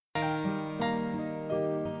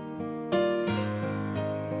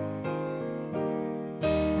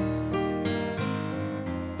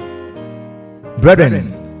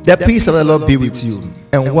Brethren, the peace of the Lord be with you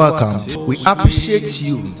and welcome. We appreciate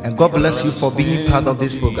you and God bless you for being part of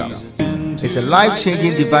this program. It's a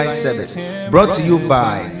life-changing divine service brought to you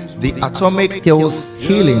by the Atomic Hills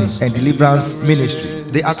Healing and Deliverance Ministry.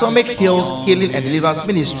 The Atomic Hills Healing and Deliverance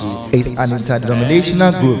Ministry is an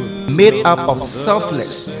interdenominational group made up of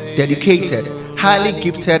selfless, dedicated, highly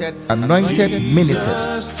gifted, anointed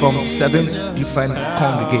ministers from 7 different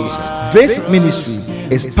congregations. This ministry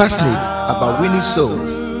is passionate about winning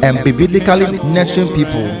souls and biblically nurturing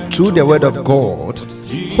people through the word of God,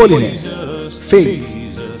 holiness,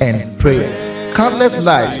 faith, and prayers. Countless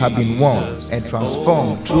lives have been won and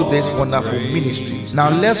transformed through this wonderful ministry. Now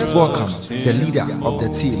let's welcome the leader of the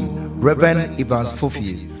team, Reverend Evans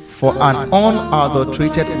Fofie, for an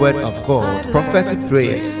unadulterated word of God, prophetic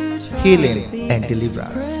prayers, healing, and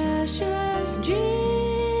deliverance.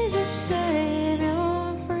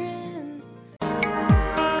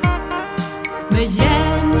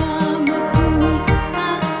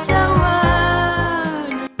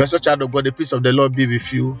 Blessed child of God, the peace of the Lord be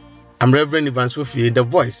with you. I'm Reverend Evans Fofie, the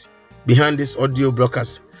voice behind this audio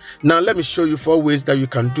broadcast. Now, let me show you 4 ways that you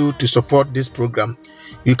can do to support this program.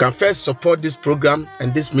 You can first support this program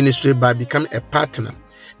and this ministry by becoming a partner.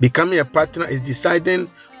 Becoming a partner is deciding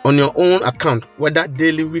on your own account, whether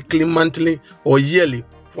daily, weekly, monthly, or yearly,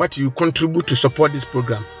 what you contribute to support this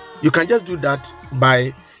program. You can just do that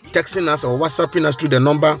by texting us or WhatsApping us to the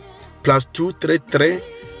number +233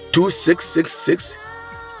 2666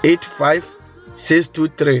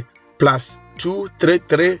 85623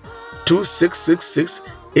 +233 2666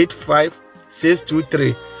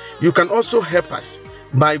 85623. You can also help us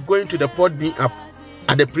by going to the Podbean app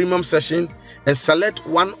at the premium session and select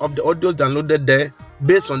one of the audios downloaded there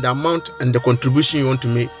based on the amount and the contribution you want to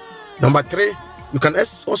make. Number 3, you can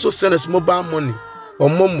also send us mobile money or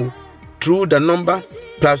Momo through the number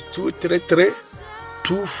 +233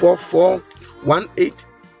 244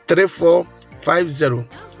 183450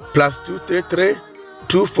 +233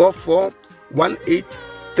 244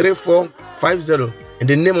 183450, and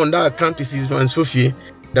the name on that account is Evans Fofie.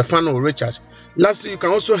 The fund will reach us. Lastly, you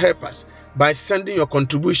can also help us by sending your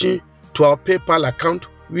contribution to our PayPal account,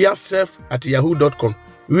 wearesef@yahoo.com.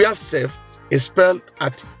 Wearesef is spelled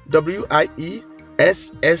at WIESSEF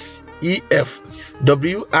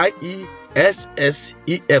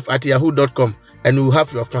WIESSEF@yahoo.com, and we will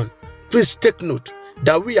have your fund. Please take note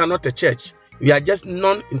that we are not a church. We are just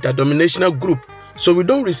non-interdenominational group, so we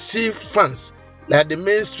don't receive funds like the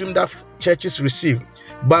mainstream that churches receive,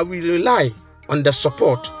 but we rely on the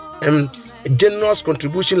support and a generous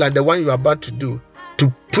contribution like the one you are about to do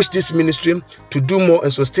to push this ministry to do more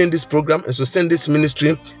and sustain this program and sustain this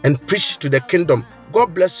ministry and preach to the kingdom.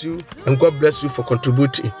 God bless you, and God bless you for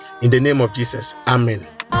contributing in the name of Jesus. Amen.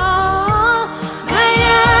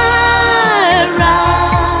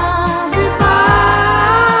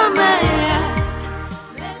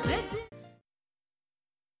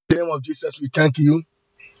 In the name of Jesus, we thank you.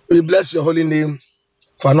 We bless your holy name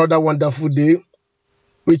for another wonderful day.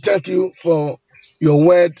 We thank you for your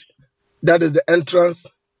word that is the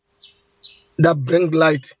entrance that brings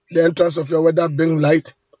light, the entrance of your word that brings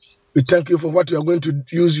light. We thank you for what you are going to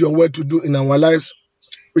use your word to do in our lives.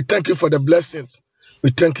 We thank you for the blessings.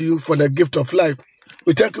 We thank you for the gift of life.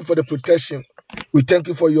 We thank you for the protection. We thank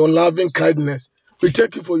you for your loving kindness. We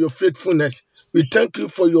thank you for your faithfulness. We thank you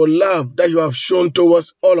for your love that you have shown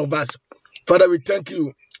towards all of us. Father, we thank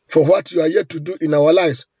you for what you are yet to do in our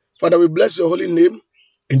lives. Father, we bless your holy name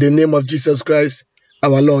in the name of Jesus Christ,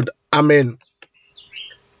 our Lord. Amen.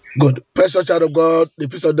 Good. Precious child of God, the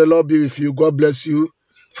peace of the Lord be with you. God bless you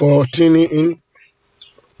for tuning in.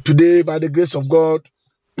 Today, by the grace of God,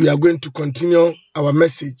 we are going to continue our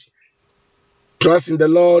message. Trust in the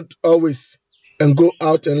Lord always and go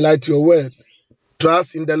out and light your word.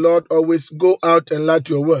 Trust in the Lord always, go out and light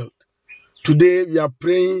your word. Today, we are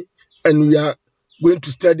praying and we are going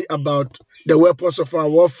to study about the weapons of our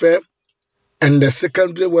warfare and the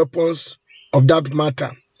secondary weapons of that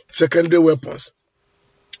matter. Secondary weapons.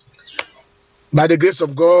 By the grace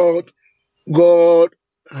of God, God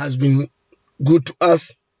has been good to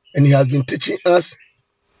us and He has been teaching us,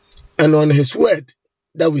 and on His word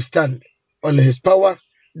that we stand, on His power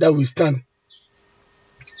that we stand.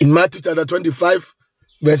 In Matthew chapter 25,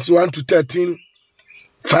 verse 1 to 13,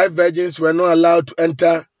 5 virgins were not allowed to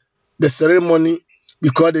enter the ceremony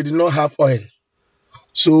because they did not have oil.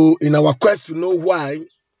 So in our quest to know why,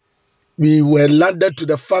 we were landed to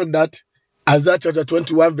the fact that Isaiah chapter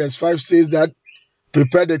 21 verse 5 says that,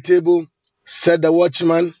 prepare the table, set the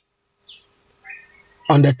watchman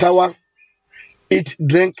on the tower, eat,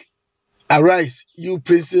 drink, arise, you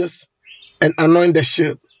princes, and anoint the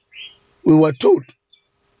shield. we were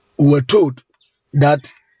told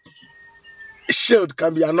that shield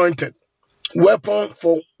can be anointed, weapon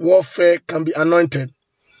for warfare can be anointed,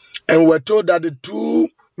 and we're told that the two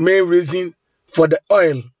main reasons for the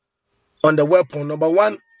oil on the weapon, number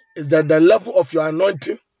one, is that the level of your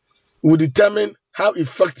anointing will determine how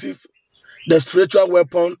effective the spiritual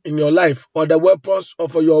weapon in your life or the weapons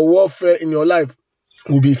of your warfare in your life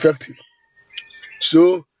will be effective.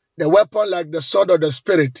 So the weapon like the sword of the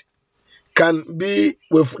spirit can be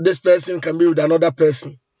with this person, can be with another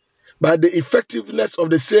person, but the effectiveness of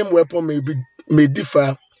the same weapon may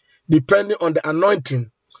differ depending on the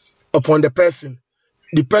anointing upon the person,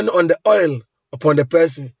 depending on the oil upon the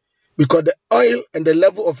person, because the oil and the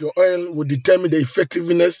level of your oil will determine the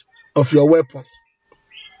effectiveness of your weapon.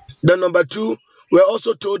 Then number two, we're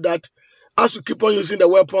also told that as you keep on using the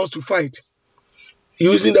weapons to fight,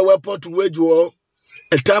 using the weapon to wage war,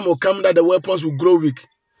 a time will come that the weapons will grow weak.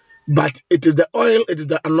 But it is the oil, it is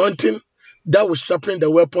the anointing that will sharpen the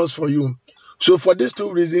weapons for you. So for these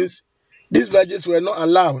two reasons, these virgins were not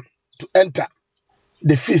allowed to enter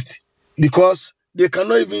the feast because they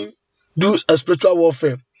cannot even do a spiritual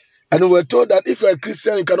warfare. And we were told that if you're a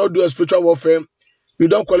Christian, you cannot do a spiritual warfare, you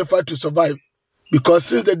don't qualify to survive. Because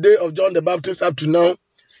since the day of John the Baptist up to now,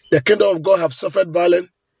 the kingdom of God have suffered violence,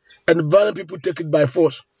 and violent people take it by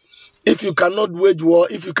force. If you cannot wage war,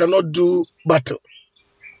 if you cannot do battle,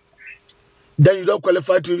 then you don't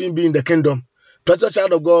qualify to even be in the kingdom. Precious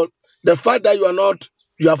child of God, the fact that you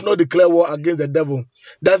have not declared war against the devil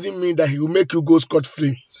doesn't mean that he will make you go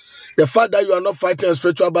scot-free. The fact that you are not fighting a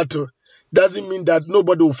spiritual battle doesn't mean that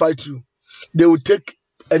nobody will fight you. They will take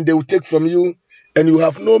from you, and you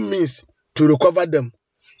have no means to recover them.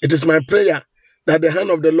 It is my prayer that the hand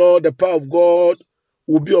of the Lord, the power of God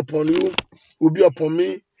will be upon you, will be upon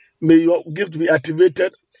me. May your gift be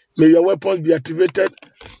activated. May your weapons be activated.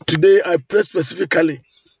 Today, I pray specifically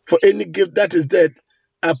for any gift that is dead.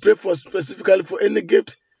 I pray specifically for any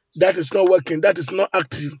gift that is not working, that is not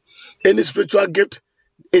active. Any spiritual gift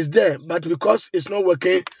is there, but because it's not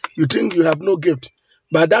working, you think you have no gift.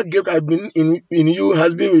 But that gift has been in you,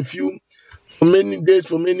 has been with you for many days,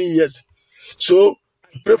 for many years. So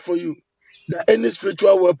I pray for you that any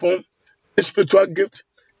spiritual weapon, any spiritual gift,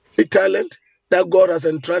 any talent that God has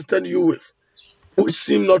entrusted you with, which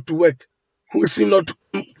seem not to work, which seem not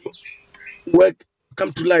to work,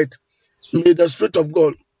 come to light. May the Spirit of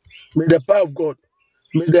God, may the power of God,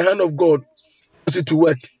 may the hand of God cause it to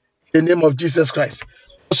work in the name of Jesus Christ.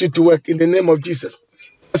 Cause it to work in the name of Jesus.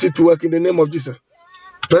 Cause it to work in the name of Jesus.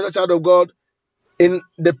 Precious child of God, in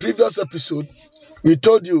the previous episode, we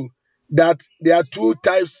told you that there are two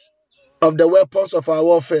types of the weapons of our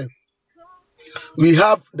warfare. We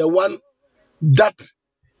have the one that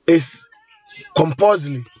is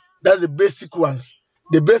compulsory. That's the basic ones.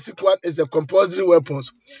 The basic one is the compulsory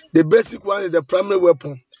weapons. The basic one is the primary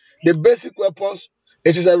weapon. The basic weapons,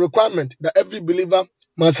 it is a requirement that every believer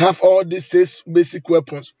must have all these 6 basic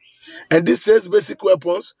weapons. And these 6 basic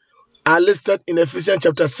weapons are listed in Ephesians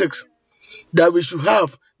chapter 6. That we should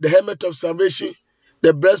have the helmet of salvation,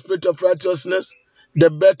 the breastplate of righteousness, the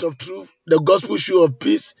belt of truth, the gospel shoe of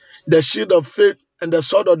peace, the shield of faith, and the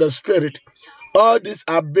sword of the Spirit. All these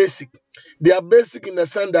are basic. They are basic in the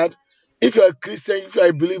sense that if you are a Christian, if you are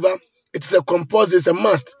a believer, it is a compulsory, it's a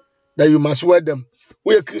must that you must wear them.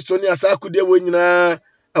 We are Christian, as I could I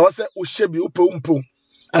was say ushebi upo umpo.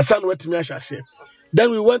 Asan wetimi ashase.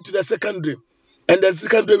 Then we went to the secondary, and the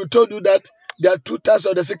secondary we told you that there are 2 types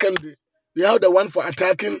of the secondary. We have the one for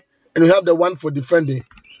attacking, and we have the one for defending.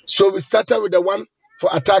 So we started with the one for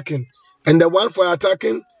attacking, and the one for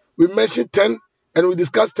attacking, we mentioned 10, and we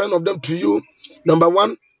discussed 10 of them to you. Number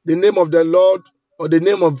 1, the name of the Lord or the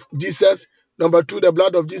name of Jesus. Number 2, the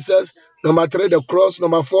blood of Jesus. Number 3, the cross.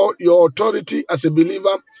 Number 4, your authority as a believer.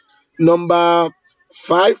 Number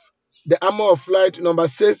 5, the armor of light. Number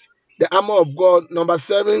 6, the armor of God. Number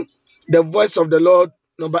 7, the voice of the Lord.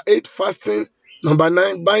 Number 8, fasting. Number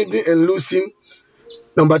 9, binding and loosing.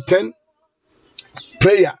 Number 10,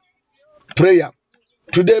 prayer.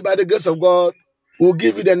 Today, by the grace of God, we'll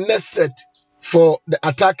give you the next set for the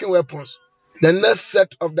attacking weapons. The next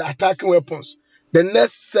set of the attacking weapons. The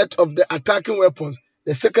next set of the attacking weapons.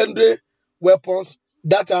 The secondary weapons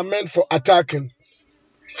that are meant for attacking.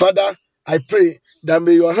 Father, I pray that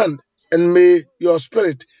may your hand and may your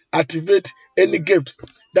spirit activate any gift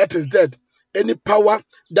that is dead, any power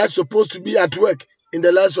that's supposed to be at work in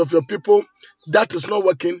the lives of your people that is not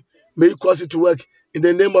working, may you cause it to work in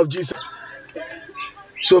the name of Jesus.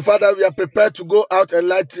 So, Father, we are prepared to go out and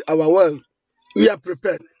light our world. We are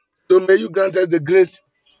prepared. So may you grant us the grace,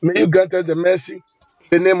 may you grant us the mercy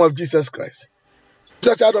in the name of Jesus Christ.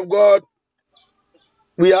 So, child of God,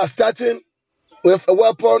 we are starting with a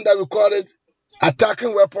weapon that we call it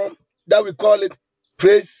attacking weapon, that we call it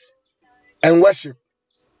praise and worship.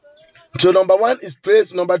 So number 1 is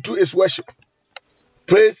praise, number 2 is worship.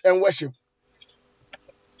 Praise and worship.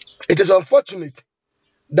 It is unfortunate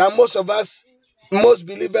that most of us, most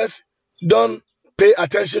believers, don't pay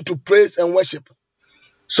attention to praise and worship.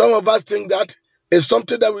 Some of us think that it's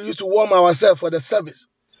something that we use to warm ourselves for the service.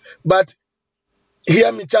 But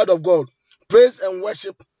hear me, child of God, praise and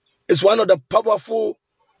worship is one of the powerful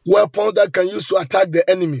weapons that can use to attack the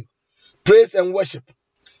enemy. Praise and worship.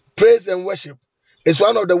 Praise and worship is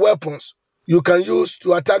one of the weapons you can use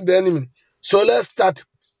to attack the enemy. So let's start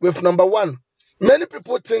with number 1. Many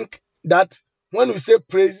people think that when we say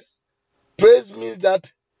praise means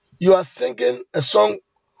that you are singing a song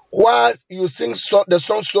while you sing the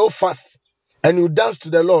song so fast and you dance to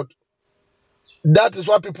the Lord. That is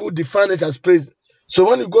what people define it as praise. So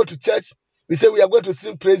when you go to church, we say we are going to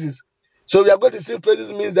sing praises. So we are going to sing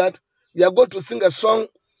praises means that we are going to sing a song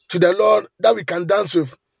to the Lord that we can dance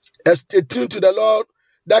with. A tune to the Lord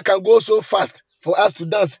that can go so fast for us to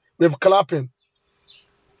dance with clapping.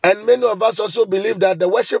 And many of us also believe that the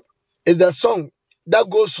worship is the song that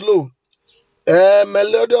goes slow. A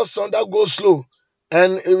melodious song that goes slow.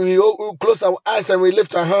 And we close our eyes and we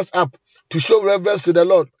lift our hands up to show reverence to the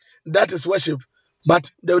Lord. That is worship.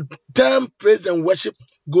 But the term praise and worship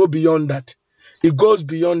go beyond that. It goes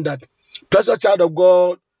beyond that. Precious child of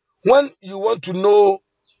God, when you want to know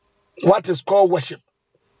what is called worship,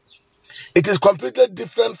 it is completely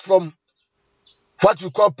different from what we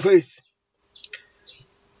call praise.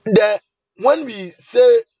 When we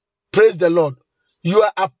say praise the Lord, you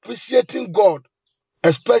are appreciating God,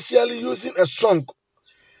 especially using a song.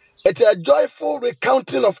 It's a joyful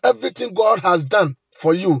recounting of everything God has done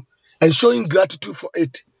for you and showing gratitude for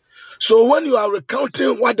it. So when you are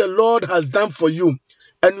recounting what the Lord has done for you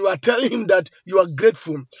and you are telling him that you are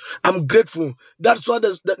grateful, I'm grateful. That's what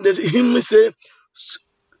the hymn say.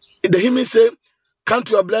 The hymn say,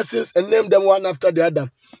 count your blessings and name them one after the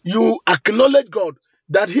other. You acknowledge God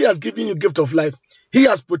that he has given you gift of life. He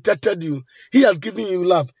has protected you. He has given you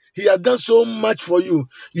love. He has done so much for you.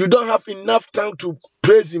 You don't have enough time to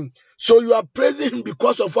praise him. So you are praising him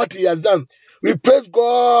because of what he has done. We praise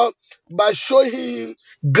God by showing him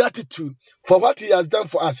gratitude for what he has done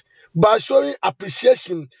for us, by showing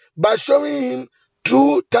appreciation, by showing him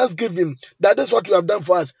true thanksgiving that is what you have done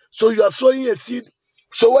for us. So you are sowing a seed.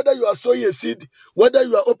 So whether you are sowing a seed, whether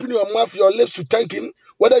you are opening your mouth, your lips to thank him,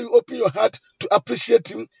 whether you open your heart to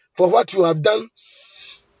appreciate him for what you have done,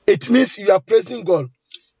 it means you are praising God.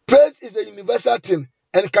 Praise is a universal thing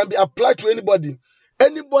and can be applied to anybody.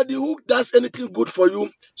 Anybody who does anything good for you,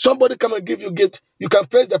 somebody come and give you a gift, you can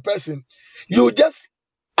praise the person. You just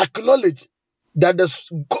acknowledge that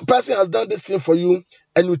the person has done this thing for you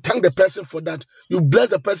and you thank the person for that. You bless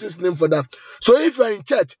the person's name for that. So if you are in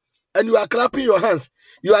church and you are clapping your hands,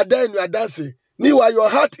 you are there and you are dancing, meanwhile your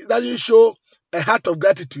heart doesn't show a heart of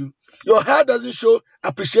gratitude. Your heart doesn't show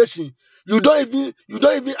appreciation. You don't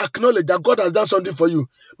even acknowledge that God has done something for you.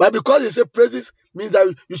 But because you say praises means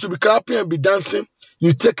that you should be clapping and be dancing,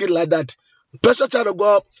 you take it like that. Precious child of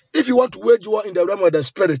God, if you want to wage war in the realm of the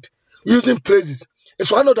spirit, using praises,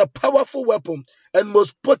 it's one of the powerful weapons and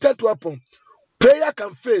most potent weapon. Prayer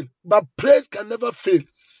can fail, but praise can never fail.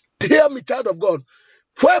 Hear me, child of God.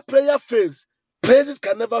 Where prayer fails, praises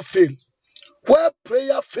can never fail. Where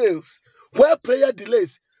prayer fails, where prayer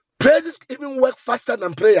delays, praises even work faster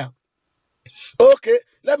than prayer. Okay,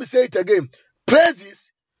 let me say it again.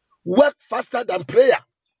 Praises work faster than prayer.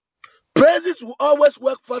 Praises will always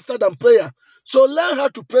work faster than prayer. So learn how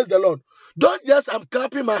to praise the Lord. Don't just, I'm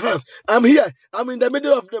clapping my hands. I'm here. I'm in the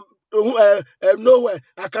middle of nowhere.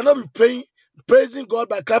 I cannot be praising God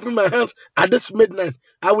by clapping my hands at this midnight.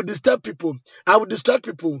 I will disturb people. I will distract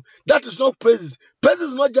people. That is not praises. Praises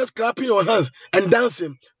is not just clapping your hands and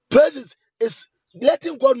dancing. Praises is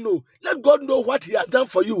letting God know. Let God know what he has done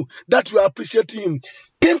for you, that you are appreciating him.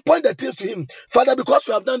 Pinpoint the things to him. Father, because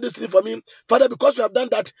you have done this thing for me. Father, because you have done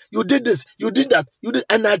that, you did this, you did that, you did,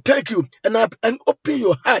 and I thank you. And open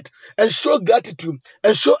your heart and show gratitude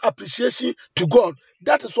and show appreciation to God.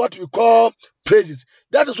 That is what we call praises.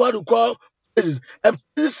 That is what we call praises. And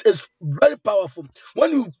this is very powerful.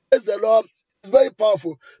 When you praise the Lord, it's very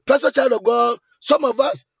powerful. Precious child of God, some of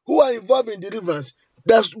us who are involved in deliverance,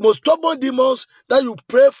 the most stubborn demons that you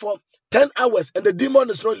pray for 10 hours and the demon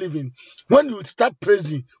is not leaving. When you start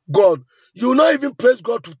praising God, you will not even praise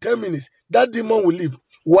God to 10 minutes. That demon will leave.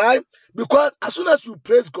 Why? Because as soon as you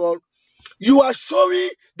praise God, you are showing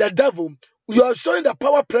the devil You are showing the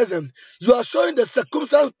power present. You are showing the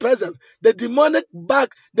circumstance present. The demonic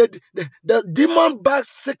back, the demon back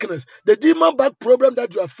sickness, the demon back problem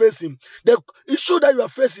that you are facing, the issue that you are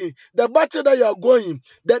facing, the battle that you are going,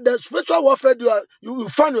 the spiritual warfare you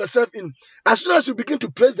find yourself in. As soon as you begin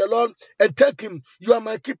to praise the Lord and thank Him, you are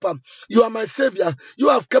my keeper, you are my savior, you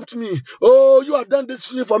have kept me. Oh, you have done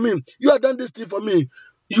this thing for me. You have done this thing for me.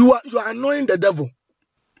 You are annoying the devil.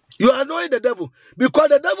 You are annoying the devil because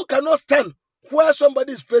the devil cannot stand where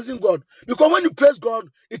somebody is praising God. Because when you praise God,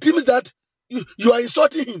 it means that you are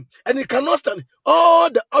insulting him and he cannot stand.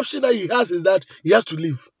 All the option that he has is that he has to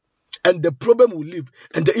leave. And the problem will leave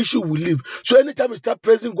and the issue will leave. So anytime we start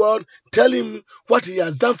praising God, tell him what he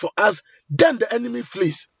has done for us, then the enemy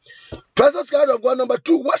flees. Presence God of God. Number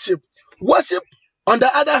 2, worship. Worship, on the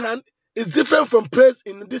other hand, is different from praise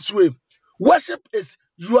in this way. Worship is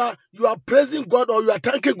you are praising God or you are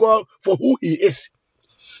thanking God for who He is.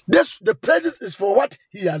 The praise is for what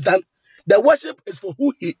He has done. The worship is for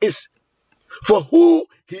who He is. For who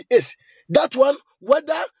He is. That one,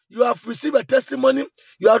 whether you have received a testimony,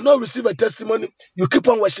 you have not received a testimony, you keep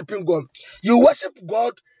on worshiping God. You worship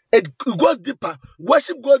God, it goes deeper.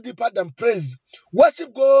 Worship goes deeper than praise.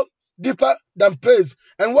 Worship goes deeper than praise.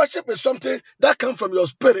 And worship is something that comes from your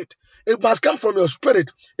spirit. It must come from your spirit.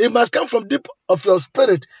 It must come from deep of your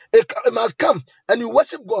spirit. It must come and you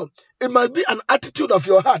worship God. It must be an attitude of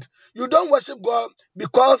your heart. You don't worship God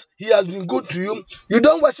because He has been good to you. You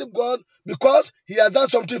don't worship God because He has done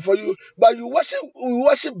something for you. But you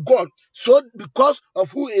worship God so because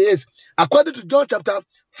of who He is. According to John chapter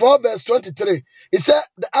 4 verse 23, it said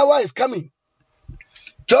the hour is coming.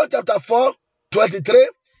 John chapter 4, 23,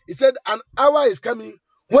 he said, an hour is coming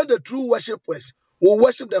when the true worshipers will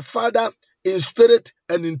worship the Father in spirit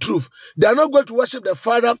and in truth. They are not going to worship the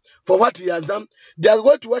Father for what He has done. They are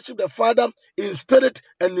going to worship the Father in spirit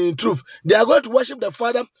and in truth. They are going to worship the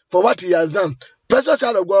Father for what He has done. Precious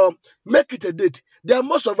child of God, make it a date. There are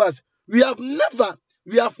most of us, we have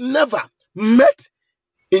never met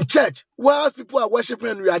in church whilst people are worshiping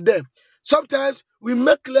and we are there. Sometimes we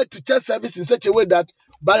make late to church service in such a way that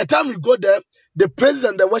by the time we go there, the praise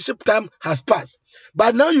and the worship time has passed.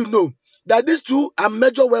 But now you know that these two are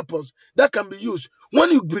major weapons that can be used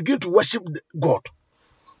when you begin to worship God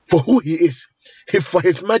for who He is, for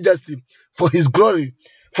His majesty, for His glory,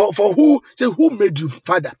 for who made you,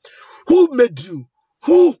 Father? Who made you?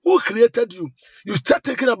 Who created you? You start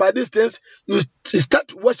thinking about these things, you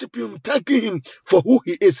start worshiping Him, thanking Him for who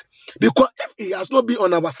He is. Because if He has not been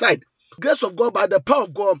on our side, grace of God, by the power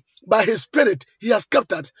of God, by His Spirit, He has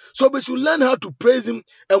kept us. So we should learn how to praise Him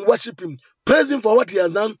and worship Him. Praise Him for what He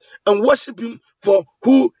has done and worship Him for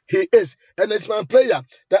who He is. And it's my prayer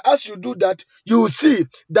that as you do that, you will see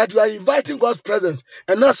that you are inviting God's presence.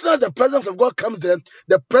 And as soon as the presence of God comes there,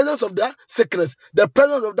 the presence of that sickness, the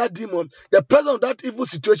presence of that demon, the presence of that evil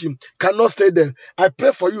situation cannot stay there. I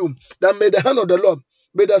pray for you that may the hand of the Lord,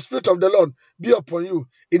 may the Spirit of the Lord be upon you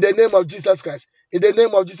in the name of Jesus Christ. In the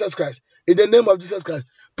name of Jesus Christ. In the name of Jesus Christ.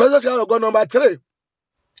 Presence of God number 3,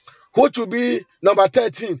 which will be number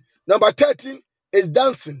 13. Number 13 is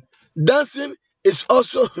dancing. Dancing is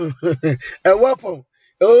also a weapon.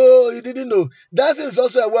 Oh, you didn't know. Dancing is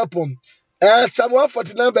also a weapon. Psalm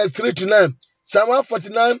 149 verse 3 to 9. Psalm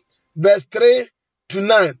 149 verse 3 to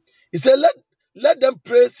 9. He said, let them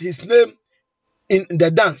praise His name in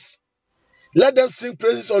the dance. Let them sing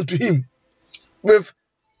praises unto Him with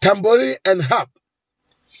tambourine and harp.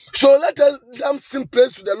 So let them sing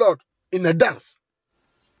praise to the Lord in a dance.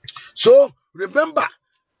 So remember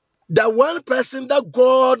that one person that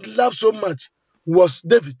God loved so much was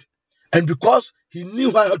David. And because he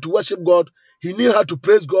knew how to worship God, he knew how to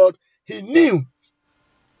praise God, he knew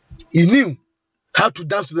how to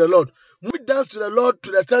dance to the Lord. When he danced to the Lord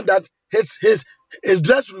to the extent that his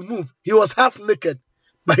dress removed, he was half naked.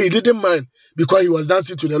 But he didn't mind because he was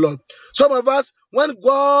dancing to the Lord. Some of us, when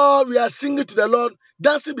we are singing to the Lord,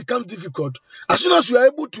 dancing becomes difficult. As soon as you are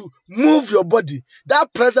able to move your body,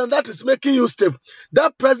 that presence that is making you stiff,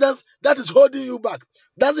 that presence that is holding you back,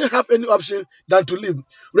 doesn't have any option than to leave.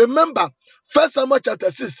 Remember, 1 Samuel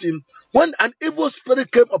chapter 16, when an evil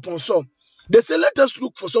spirit came upon Saul, they said, let us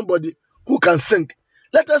look for somebody who can sing.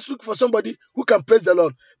 Let us look for somebody who can praise the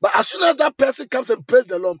Lord. But as soon as that person comes and praise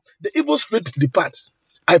the Lord, the evil spirit departs.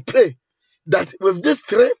 I pray that with these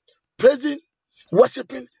 3, praising,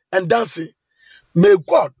 worshiping, and dancing, may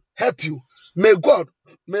God help you. May the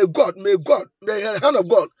hand of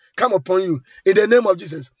God come upon you in the name of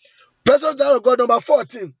Jesus. Presence of God number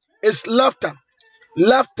 14 is laughter.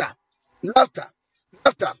 Laughter.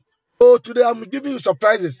 Oh, today I'm giving you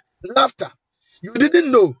surprises. Laughter. You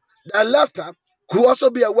didn't know that laughter could also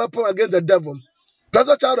be a weapon against the devil.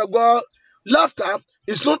 Present child of God, laughter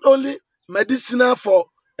is not only medicinal for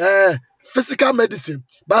physical medicine,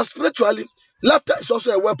 but spiritually, laughter is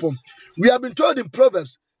also a weapon. We have been told in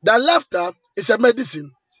Proverbs that laughter is a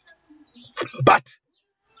medicine, but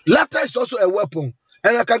laughter is also a weapon.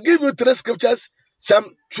 And I can give you 3 scriptures: Psalm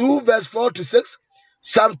 2, verse 4 to 6,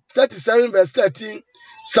 Psalm 37, verse 13,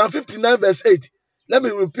 Psalm 59, verse 8. Let me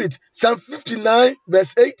repeat: Psalm 59,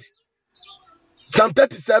 verse 8, Psalm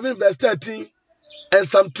 37, verse 13, and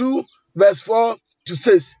Psalm 2, verse 4 to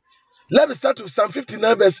 6. Let me start with Psalm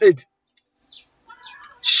 59, verse 8.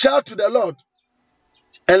 Shout to the Lord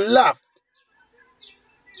and laugh,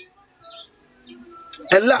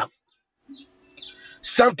 and laugh.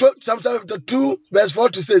 Psalm 2, verse 4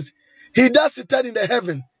 to 6. He that sitteth in the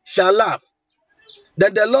heaven shall laugh.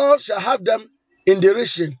 Then the Lord shall have them in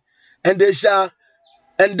derision, and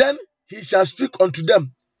then he shall speak unto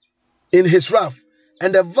them in his wrath,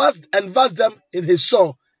 and verse them in his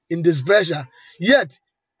sore, in displeasure. Yet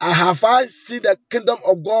have I seen the kingdom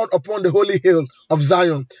of God upon the holy hill of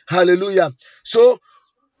Zion. Hallelujah. So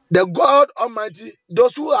the God Almighty,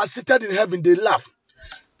 those who are seated in heaven, they laugh.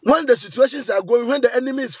 When the situations are going, when the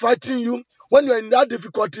enemy is fighting you, when you are in that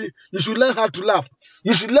difficulty, you should learn how to laugh.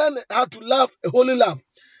 You should learn how to laugh, a holy laugh.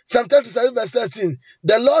 Psalm 37, verse 13.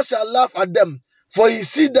 The Lord shall laugh at them, for he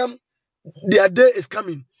see them, their day is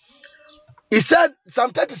coming. He said, Psalm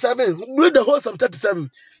 37, read the whole Psalm 37.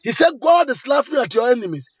 He said, God is laughing at your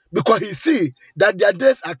enemies because he see that their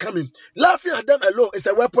days are coming. Laughing at them alone is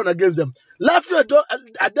a weapon against them. Laughing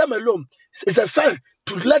at them alone is a sign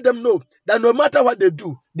to let them know that no matter what they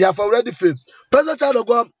do, they have already failed. Present child of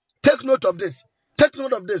God, take note of this. Take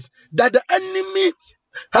note of this, that the enemy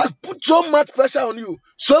has put so much pressure on you,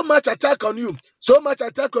 so much attack on you, so much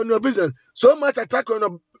attack on your business, so much attack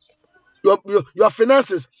on your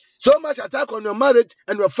finances, so much attack on your marriage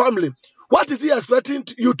and your family. What is he expecting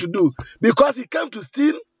you to do? Because he came to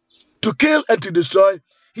steal, to kill, and to destroy.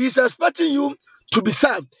 He is expecting you to be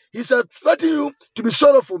sad. He's expecting you to be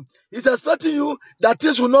sorrowful. He's expecting you that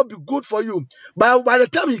things will not be good for you. But by the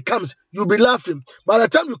time he comes, you'll be laughing. By the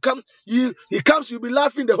time he comes, you'll be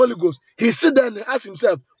laughing the Holy Ghost. He sit there and asks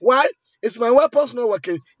himself, why is my weapons not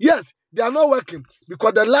working? Yes, they are not working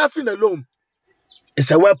because the laughing alone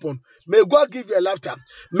is a weapon. May God give you a laughter.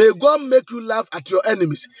 May God make you laugh at your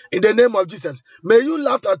enemies in the name of Jesus. May you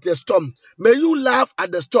laugh at the storm. May you laugh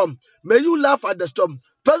at the storm. May you laugh at the storm.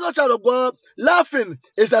 Present child of God, laughing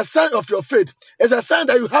is a sign of your faith. It's a sign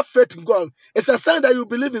that you have faith in God. It's a sign that you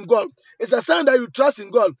believe in God. It's a sign that you trust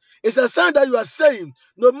in God. It's a sign that you are saying,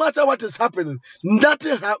 no matter what is happening,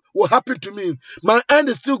 nothing will happen to me. My end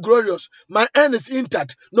is still glorious. My end is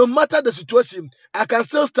intact. No matter the situation, I can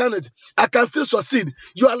still stand it. I can still succeed.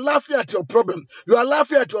 You are laughing at your problem. You are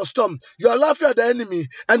laughing at your storm. You are laughing at the enemy,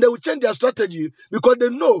 and they will change their strategy because they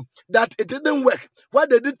know that it didn't work.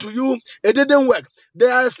 What they did to you, it didn't work.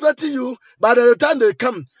 They are expecting you, but by the time they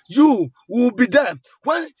come, you will be there.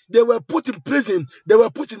 When they were put in prison, they were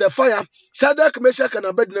put in the fire. Shadrach, Meshach, and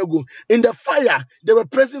Abednego. In the fire, they were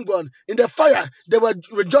praising God. In the fire, they were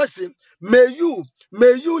rejoicing. May you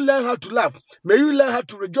learn how to laugh. May you learn how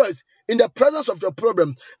to rejoice in the presence of your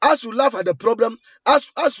problem. As you laugh at the problem,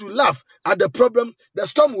 as you laugh at the problem, the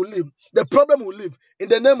storm will leave. The problem will leave. In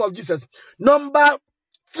the name of Jesus. Number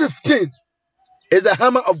 15 is the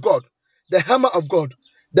hammer of God. The hammer of God.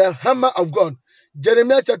 The hammer of God.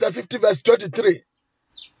 Jeremiah chapter 50 verse 23.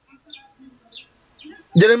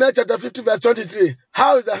 Jeremiah chapter 50 verse 23.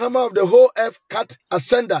 How is the hammer of the whole earth cut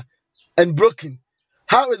asunder and broken?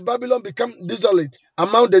 How is Babylon become desolate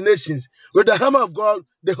among the nations? With the hammer of God,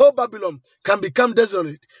 the whole Babylon can become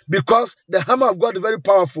desolate because the hammer of God is very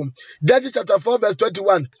powerful. Judges chapter 4 verse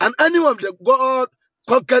 21. And anyone of the God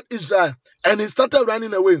conquered Israel and he started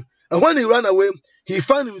running away. And when he ran away, he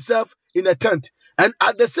found himself in a tent. And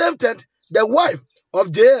at the same tent, the wife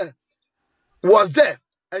of Jael was there.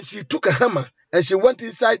 And she took a hammer and she went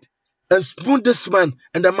inside and smote this man.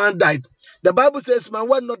 And the man died. The Bible says, man,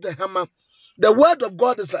 word not a hammer. The word of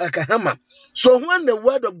God is like a hammer. So when the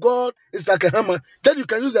word of God is like a hammer, then you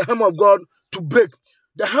can use the hammer of God to break.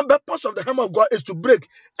 The purpose of the hammer of God is to break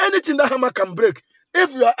anything that hammer can break.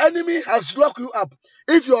 If your enemy has locked you up,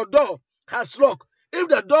 if your door has locked, if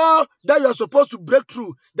the door that you are supposed to break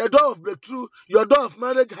through, the door of breakthrough, your door of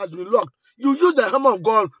marriage has been locked, you use the hammer of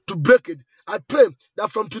God to break it. I pray that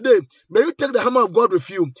from today, may you take the hammer of God with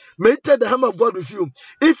you. May you take the hammer of God with you.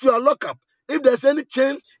 If you are locked up, if there's any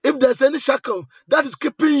chain, if there's any shackle that is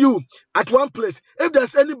keeping you at one place, if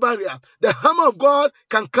there's any barrier, the hammer of God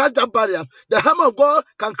can crush that barrier. The hammer of God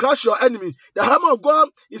can crush your enemy. The hammer of God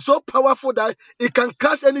is so powerful that it can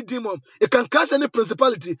crush any demon. It can crush any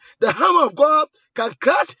principality. The hammer of God can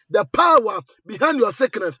crush the power behind your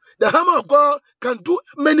sickness. The hammer of God can do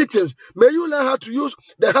many things. May you learn how to use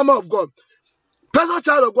the hammer of God. Present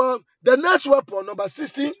child of God, the next weapon, number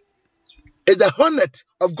 16, is the hornet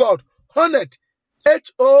of God. Hornet.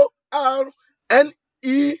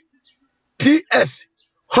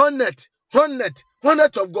 Hornets. Hornet.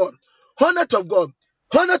 Hornet of God. Hornet of God.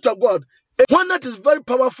 Hornet of God. A hornet is very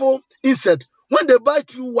powerful insect. When they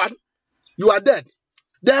bite you one, you are dead.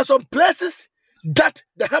 There are some places that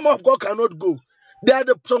the hammer of God cannot go. There are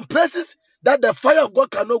some places that the fire of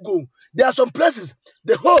God cannot go. There are some places,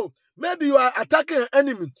 the hole. Maybe you are attacking an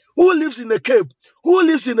enemy who lives in a cave, who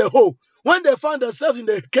lives in a hole. When they find themselves in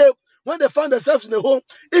the cave, when they find themselves in a hole,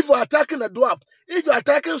 if you are attacking a dwarf, if you are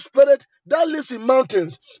attacking a spirit that lives in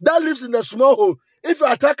mountains, that lives in a small hole, if you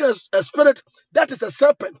are attacking a spirit that is a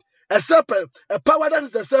serpent, a power that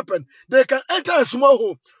is a serpent, they can enter a small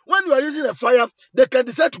hole. When you are using a fire, they can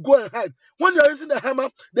decide to go and hide. When you are using a hammer,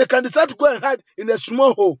 they can decide to go and hide in a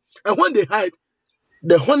small hole. And when they hide,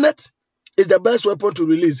 the hornet is the best weapon to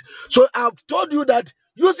release. So I've told you that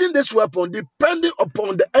using this weapon, depending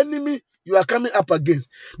upon the enemy you are coming up against,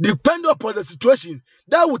 depending upon the situation,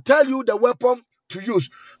 that will tell you the weapon to use.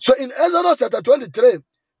 So in Exodus chapter 23,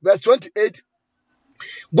 verse 28,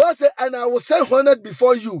 God said, and I will send hornet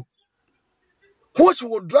before you, which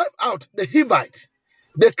will drive out the Hivite,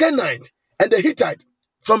 the Canaanite, and the Hittite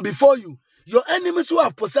from before you. Your enemies who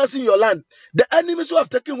are possessing your land, the enemies who have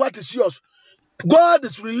taken what is yours, God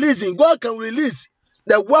can release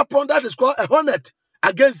the weapon that is called a hornet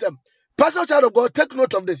against them. Pastor child of God, take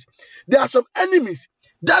note of this. There are some enemies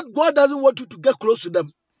that God doesn't want you to get close to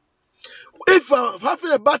them. If you are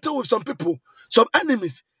having a battle with some people, some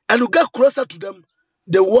enemies, and you get closer to them,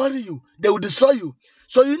 they worry you, they will destroy you.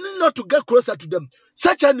 So you need not to get closer to them.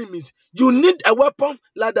 Such enemies, you need a weapon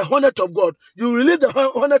like the hornet of God. You release the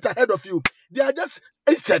hornet ahead of you. They are just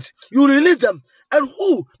insects. You release them. And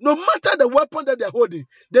no matter the weapon that they're holding,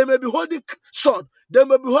 they may be holding sword, they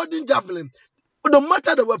may be holding javelin. No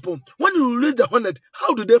matter the weapon, when you release the hornet,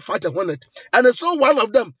 how do they fight a hornet? And it's not one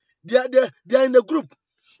of them. They are in a group.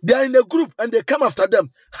 They are in a group and they come after them.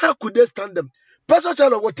 How could they stand them? Pastor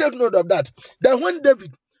Charles will take note of that. That when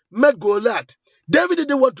David met Goliath, David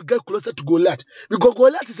didn't want to get closer to Goliath because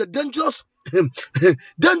Goliath is a dangerous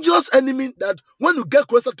enemy that when you get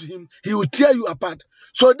closer to him, he will tear you apart.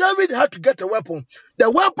 So David had to get a weapon. The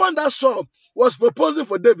weapon that Saul was proposing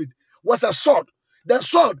for David was a sword. The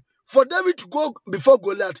sword. For David to go before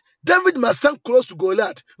Goliath, David must stand close to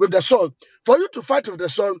Goliath with the sword. For you to fight with the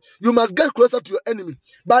sword, you must get closer to your enemy.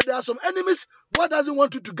 But there are some enemies, God doesn't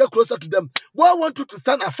want you to get closer to them. God wants you to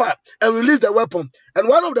stand afar and release the weapon. And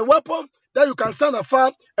one of the weapons that you can stand afar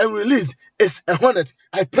and release is a hornet.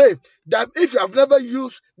 I pray that if you have never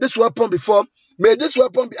used this weapon before, may this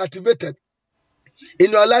weapon be activated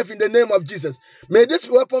in your life in the name of Jesus. May this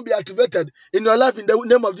weapon be activated in your life in the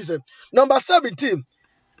name of Jesus. Number 17.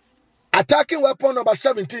 Attacking weapon number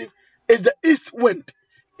 17 is the east wind.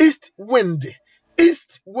 East wind.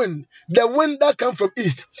 East wind. The wind that comes from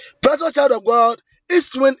east. Precious child of God,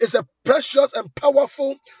 east wind is a precious and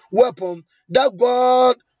powerful weapon that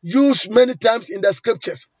God used many times in the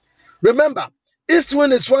scriptures. Remember, east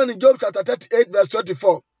wind is found in Job chapter 38 verse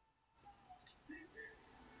 24.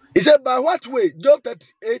 He said, by what way? Job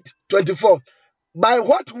 38, 24. By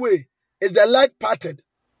what way is the light parted,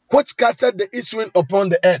 which casted the east wind upon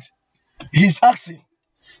the earth? He's asking.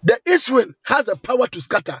 The east wind has the power to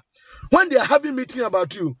scatter. When they are having meeting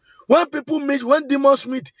about you, when people meet, when demons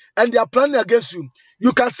meet, and they are planning against you,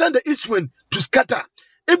 you can send the east wind to scatter.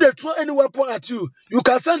 If they throw any weapon at you, you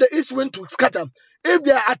can send the east wind to scatter. If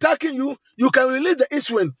they are attacking you, you can release the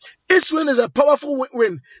east wind. East wind is a powerful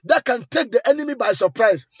wind that can take the enemy by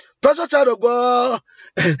surprise. Precious child of God,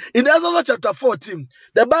 in Exodus chapter 14,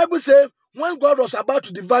 the Bible says, when God was about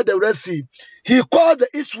to divide the Red Sea, he called the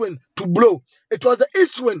east wind to blow. It was the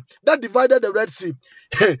east wind that divided the Red Sea.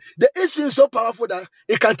 The east wind is so powerful that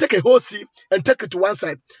it can take a whole sea and take it to one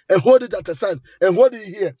side and hold it at the side and hold it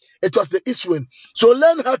here. It was the east wind. So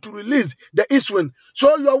learn how to release the east wind.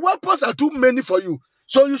 So your weapons are too many for you.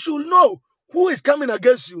 So you should know who is coming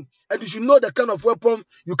against you, and you should know the kind of weapon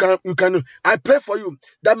you can. I pray for you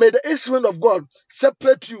that may the east wind of God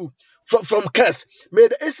separate you from curse. May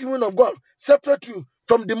the east wind of God separate you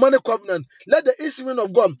from demonic covenant. Let the east wind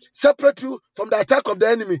of God separate you from the attack of the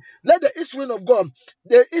enemy. Let the east wind of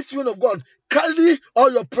God carry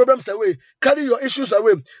all your problems away, carry your issues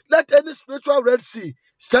away. Let any spiritual Red Sea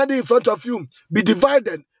standing in front of you be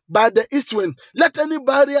divided by the east wind. Let any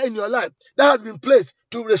barrier in your life that has been placed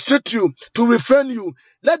to restrict you, to refrain you,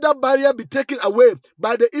 let that barrier be taken away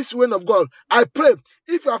by the east wind of God. I pray,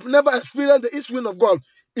 if you have never experienced the east wind of God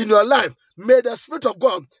in your life, may the Spirit of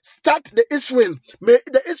God start the east wind. May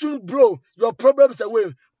the east wind blow your problems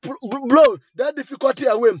away, blow that difficulty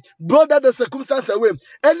away, blow that the circumstance away.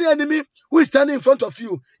 Any enemy who is standing in front of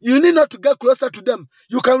you, you need not to get closer to them.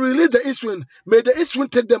 You can release the east wind. May the east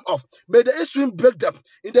wind take them off. May the east wind break them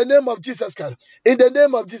in the name of Jesus Christ. In the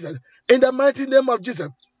name of Jesus. In the mighty name of Jesus.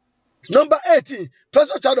 Number 18,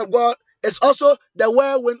 precious child of God, is also the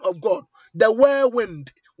whirlwind of God. The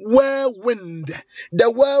whirlwind. Whirlwind, the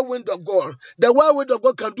whirlwind of God. The whirlwind of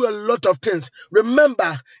God can do a lot of things.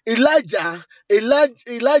 Remember, Elijah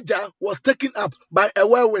was taken up by a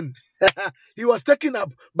whirlwind. He was taken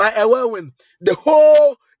up by a whirlwind. The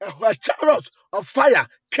whole chariot of fire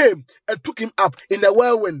came and took him up in a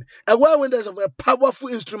whirlwind. A whirlwind is a powerful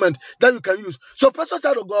instrument that you can use. So, precious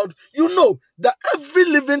child of God, you know that every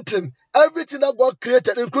living thing, everything that God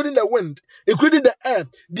created, including the wind, including the air,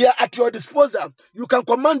 they are at your disposal. You can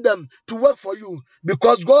command them to work for you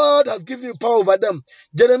because God has given you power over them.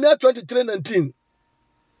 Jeremiah 23:19.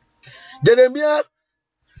 Jeremiah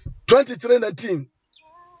 23:19.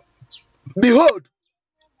 Behold,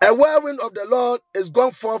 a whirlwind of the Lord is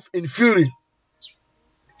gone forth in fury.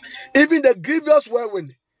 Even the grievous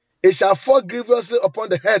whirlwind, it shall fall grievously upon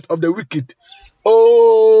the head of the wicked.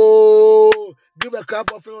 Oh, give a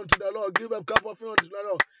clap offering unto the Lord. Give a clap offering unto the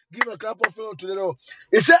Lord. Give a clap offering unto the Lord.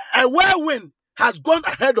 It said a whirlwind has gone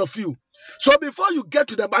ahead of you. So before you get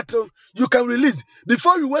to the battle, you can release.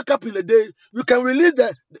 Before you wake up in the day, you can release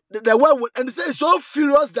the whirlwind. And it says it's so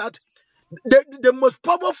furious that the most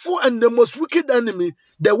powerful and the most wicked enemy,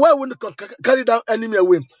 the whirlwind can carry that enemy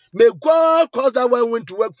away. May God cause that whirlwind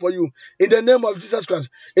to work for you in the name of Jesus Christ.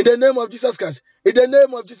 In the name of Jesus Christ. In the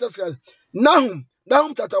name of Jesus Christ. Nahum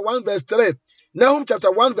chapter 1 verse 3. Nahum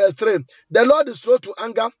chapter 1 verse 3. The Lord is slow to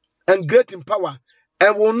anger and great in power,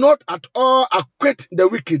 and will not at all acquit the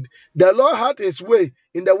wicked. The Lord had his way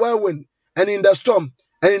in the whirlwind and in the storm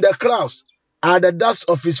and in the clouds at the dust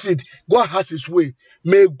of his feet. God has his way.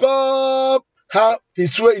 May God have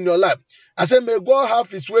his way in your life. I say, may God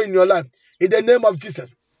have his way in your life. In the name of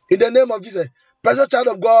Jesus. In the name of Jesus. Precious child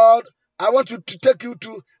of God, I want to take you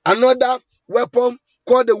to another weapon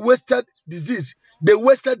called the wasted disease. The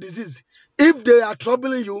wasted disease. If they are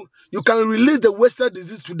troubling you, you can release the wasted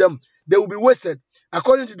disease to them. They will be wasted.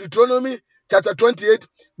 According to Deuteronomy chapter 28,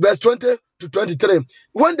 verse 20 to 23.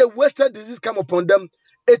 When the wasted disease come upon them,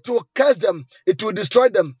 it will curse them. It will destroy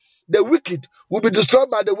them. The wicked will be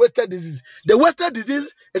destroyed by the wasted disease. The wasted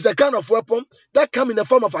disease is a kind of weapon that comes in the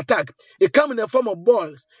form of attack. It comes in the form of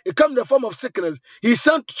boils. It comes in the form of sickness. He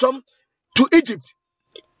sent some to Egypt.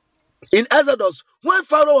 In Exodus, when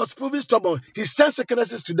Pharaoh was proving stubborn, he sent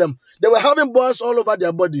sicknesses to them. They were having boils all over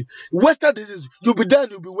their body. Wasted disease, you'll be there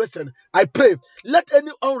and you'll be wasted. I pray, let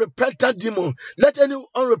any unrepentant demon, let any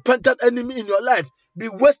unrepentant enemy in your life be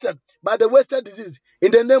wasted by the wasted disease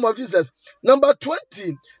in the name of Jesus. Number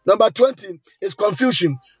 20 is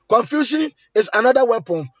confusion. Confusion is another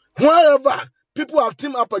weapon. Wherever people have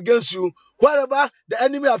teamed up against you, wherever the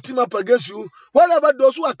enemy have teamed up against you, wherever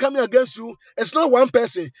those who are coming against you, it's not one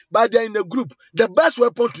person, but they're in a group. The best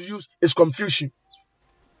weapon to use is confusion.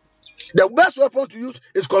 The best weapon to use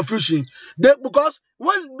is confusion. Because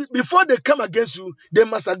before they come against you, they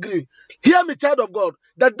must agree. Hear me, child of God.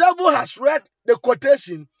 The devil has read the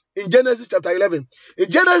quotation in Genesis chapter 11. In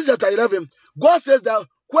Genesis chapter 11, God says that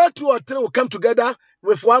where two or three will come together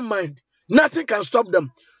with one mind, nothing can stop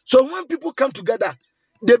them. So when people come together,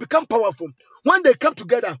 they become powerful. When they come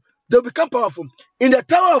together, they become powerful. In the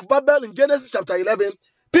Tower of Babel in Genesis chapter 11,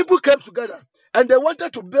 people came together and they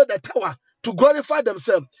wanted to build a tower to glorify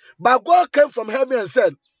themselves. But God came from heaven and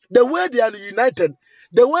said, the way they are united,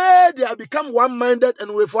 the way they have become one-minded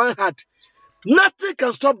and with one heart, nothing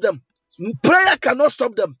can stop them. Prayer cannot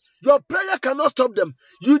stop them. Your prayer cannot stop them.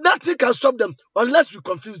 Nothing can stop them unless you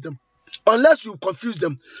confuse them. Unless you confuse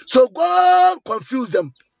them. So God confused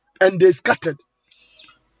them and they scattered.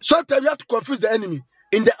 Sometimes you have to confuse the enemy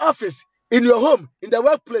in the office, in your home, in the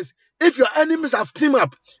workplace. If your enemies have teamed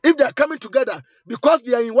up, if they are coming together because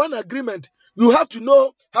they are in one agreement, you have to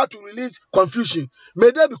know how to release confusion.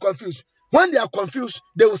 May they be confused. When they are confused,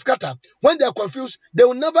 they will scatter. When they are confused, they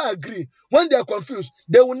will never agree. When they are confused,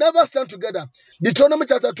 they will never stand together. Deuteronomy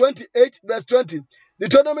chapter 28, verse 20.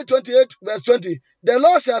 Deuteronomy 28, verse 20. The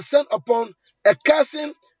Lord shall send upon a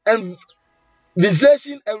cursing and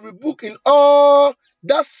vexation and rebuke in all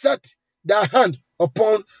that set their hand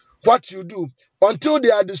upon what you do until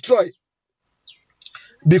they are destroyed.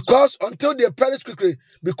 Because until they perish quickly,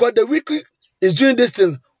 because the wicked is doing this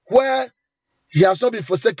thing where he has not been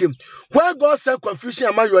forsaken. Where God sent confusion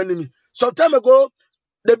among your enemy. Some time ago,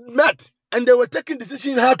 they met and they were taking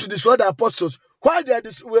decision how to destroy the apostles. While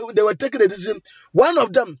they were taking the decision, one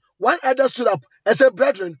elder stood up and said,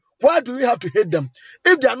 "Brethren, why do we have to hate them?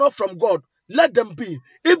 If they are not from God, let them be.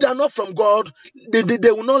 If they are not from God,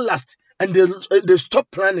 they will not last." And they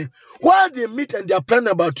stop planning. While they meet and they are planning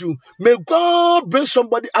about you, may God bring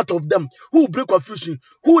somebody out of them who will bring confusion,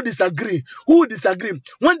 who will disagree.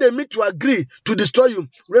 When they meet to agree to destroy you,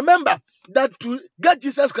 remember that to get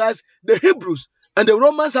Jesus Christ, the Hebrews and the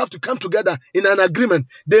Romans have to come together in an agreement.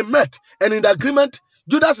 They met, and in the agreement,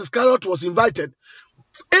 Judas Iscariot was invited.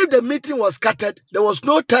 If the meeting was scattered, there was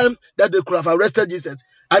no time that they could have arrested Jesus.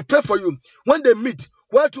 I pray for you. When they meet,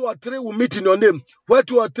 where 2 or 3 will meet in your name, where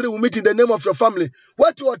 2 or 3 will meet in the name of your family,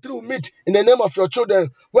 where 2 or 3 will meet in the name of your children,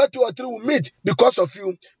 where 2 or 3 will meet because of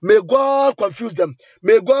you, may God confuse them.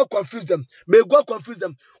 May God confuse them. May God confuse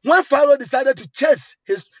them. When Pharaoh decided to chase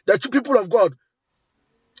the two people of God,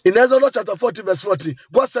 in Exodus chapter 40, verse 40,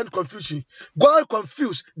 God sent confusion. God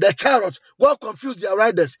confused the chariots. God confused their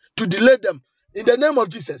riders to delay them. In the name of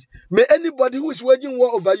Jesus, may anybody who is waging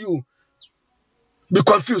war over you be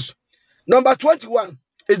confused. Number 21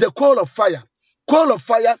 is the coal of fire. Coal of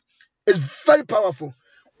fire is very powerful.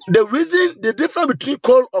 The difference between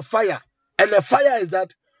coal of fire and a fire is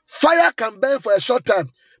that fire can burn for a short time,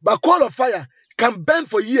 but coal of fire can burn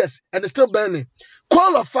for years and it's still burning.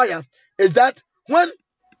 Coal of fire is that when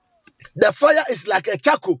the fire is like a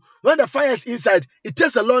charcoal. When the fire is inside, it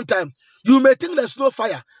takes a long time. You may think there's no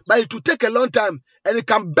fire, but it will take a long time and it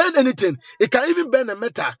can burn anything. It can even burn a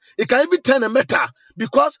metal. It can even turn a metal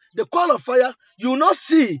because the coal of fire, you will not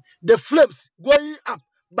see the flames going up,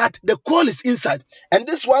 but the coal is inside. And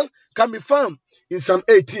this one can be found in Psalm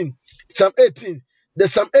 18. Psalm 18.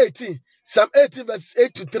 Psalm 18 verse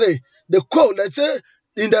 8 to 3. The coal, let's say,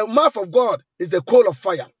 in the mouth of God is the coal of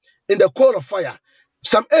fire. In the coal of fire.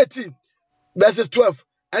 Psalm 18, verses 12.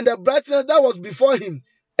 And the brightness that was before him,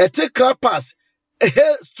 a thick cloud passed,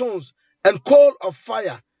 hailstones and coal of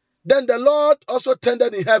fire. Then the Lord also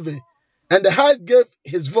thundered in heaven, and the height gave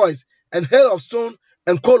his voice, and hail of stone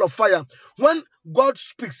and coal of fire. When God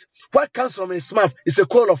speaks, what comes from his mouth is a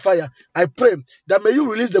coal of fire. I pray that may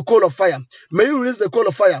you release the coal of fire. May you release the coal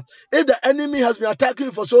of fire. If the enemy has been attacking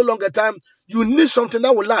you for so long a time, you need something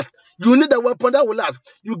that will last. You need a weapon that will last.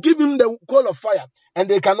 You give him the coal of fire, and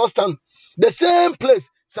they cannot stand. The same place,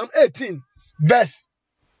 Psalm 18, verse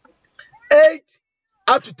 8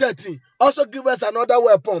 up to 13, also give us another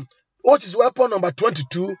weapon, which is weapon number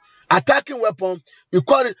 22, attacking weapon. We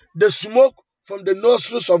call it the smoke from the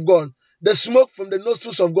nostrils of God. The smoke from the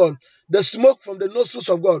nostrils of God. The smoke from the nostrils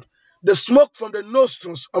of God. The smoke from the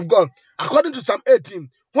nostrils of God. According to Psalm 18,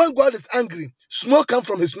 when God is angry, smoke comes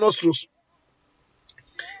from his nostrils.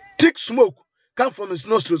 Thick smoke comes from his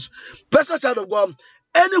nostrils. Personal child of God,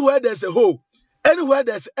 anywhere there's a hole, anywhere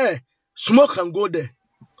there's air, smoke can go there.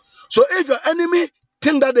 So if your enemy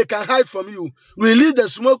think that they can hide from you, release the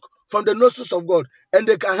smoke from the nostrils of God, and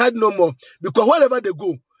they can hide no more. Because wherever they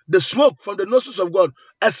go, the smoke from the nostrils of God,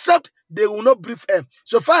 except they will not breathe air.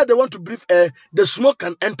 So far they want to breathe air, the smoke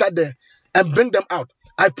can enter there and bring them out.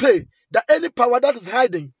 I pray that any power that is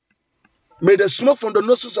hiding, may the smoke from the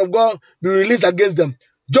nostrils of God be released against them.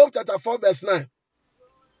 Job chapter 4 verse 9.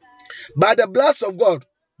 By the blast of God,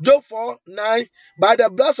 Job 4, 9, by the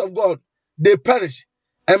blast of God, they perish,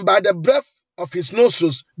 and by the breath of his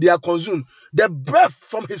nostrils, they are consumed. The breath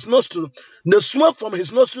from his nostrils, the smoke from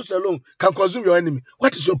his nostrils alone can consume your enemy.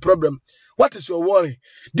 What is your problem? What is your worry?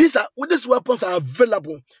 These weapons are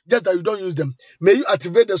available, just that you don't use them. May you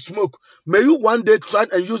activate the smoke. May you one day try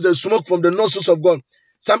and use the smoke from the nostrils of God.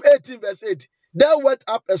 Psalm 18 verse 8, there went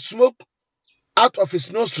up a smoke out of his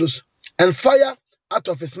nostrils, and fire out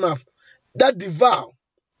of his mouth, that devour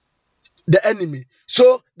the enemy.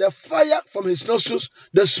 So the fire from his nostrils,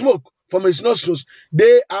 the smoke from his nostrils,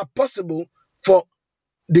 they are possible for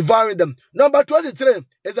devouring them. Number 23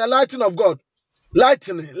 is the lightning of God.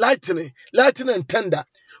 Lightning and thunder.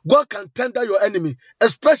 God can thunder your enemy,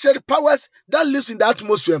 especially powers that lives in the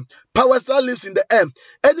atmosphere, powers that lives in the air,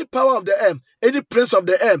 any power of the air, any prince of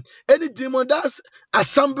the air, any demon that's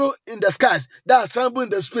assembled in the skies, that assembled in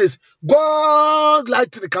the space. God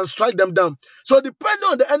lightning can strike them down. So depending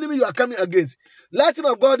on the enemy you are coming against,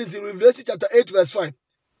 lightning of God is in Revelation chapter 8 verse 5.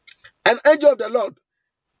 An angel of the Lord,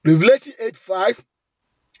 Revelation 8 5,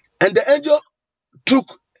 and the angel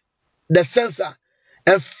took the censer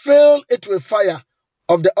and filled it with fire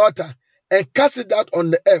of the altar and cast it out on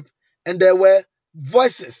the earth, and there were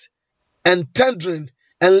voices and thundering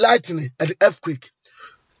and lightning and earthquake.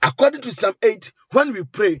 According to Psalm 8, when we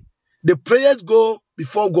pray, the prayers go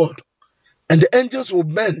before God, and the angels will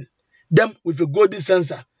burn them with a golden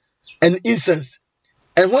censer and incense.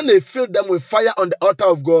 And when they fill them with fire on the altar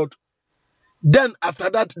of God, then after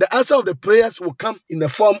that, the answer of the prayers will come in the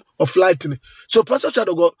form of lightning. So, precious child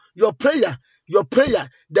of God, your prayer,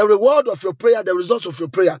 the reward of your prayer, the results of your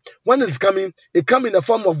prayer, when it's coming, it comes in the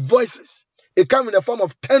form of voices. It comes in the form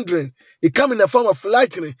of thundering. It comes in the form of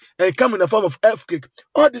lightning. And it comes in the form of earthquake.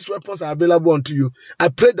 All these weapons are available unto you. I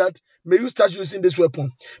pray that may you start using this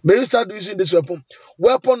weapon. May you start using this weapon.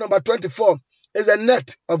 Weapon number 24 is a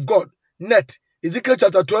net of God. Net. Ezekiel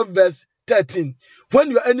chapter 12 verse 13.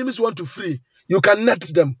 When your enemies want to flee, you can net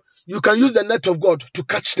them. You can use the net of God to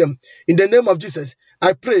catch them. In the name of Jesus,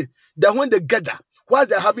 I pray that when they gather, while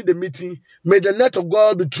they're having the meeting, may the net of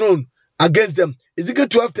God be thrown against them. Ezekiel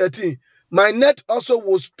 12:13. My net also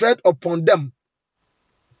will spread upon them,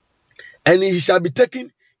 and he shall be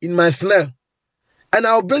taken in my snare. And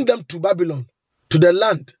I will bring them to Babylon, to the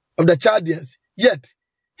land of the Chaldeans. Yet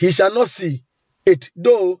he shall not see it,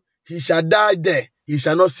 though he shall die there, he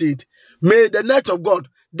shall not see it. May the net of God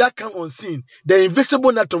that come unseen, the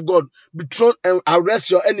invisible net of God, be thrown and arrest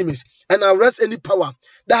your enemies and arrest any power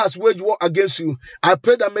that has waged war against you. I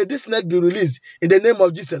pray that may this net be released in the name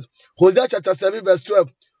of Jesus. Hosea chapter 7 verse 12.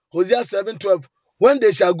 Hosea 7:12. When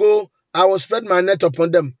they shall go, I will spread my net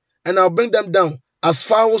upon them, and I'll bring them down as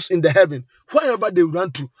fowls in the heaven, wherever they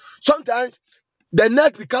run to. Sometimes the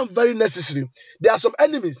net becomes very necessary. There are some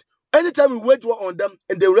enemies. Anytime we wage war on them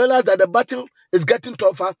and they realize that the battle is getting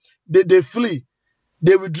tougher, they flee,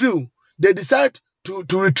 they withdrew, they decide to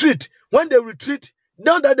retreat. When they retreat,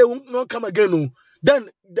 now that they will not come again, then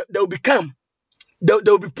they will become. There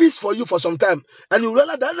will be peace for you for some time, and you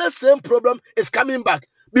realize that the same problem is coming back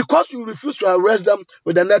because you refuse to arrest them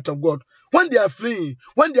with the net of God. When they are fleeing,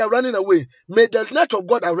 when they are running away, may the net of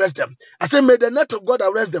God arrest them. I say, may the net of God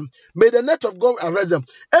arrest them. May the net of God arrest them.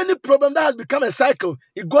 Any problem that has become a cycle,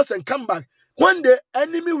 it goes and comes back. When the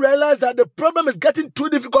enemy realizes that the problem is getting too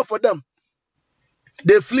difficult for them,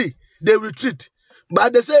 they flee, they retreat.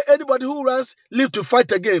 But they say anybody who runs live to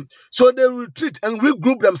fight again. So they retreat and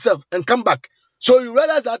regroup themselves and come back. So you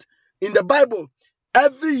realize that in the Bible,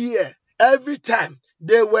 every year, every time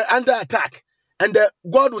they were under attack, and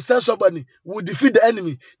God will send somebody who will defeat the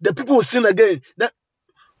enemy. The people will sin again. That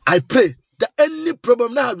I pray that any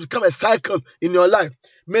problem that has become a cycle in your life,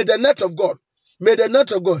 may the net of God,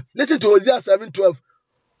 listen to Hosea 7:12.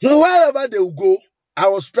 Wherever they will go, I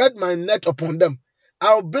will spread my net upon them.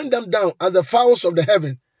 I will bring them down as the fowls of the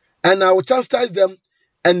heaven, and I will chastise them,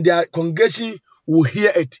 and their congregation will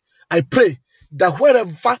hear it. I pray that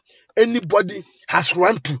wherever anybody has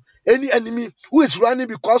run to, any enemy who is running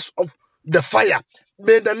because of the fire,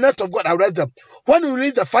 may the net of God arrest them. When we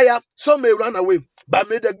release the fire, some may run away, but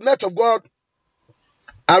may the net of God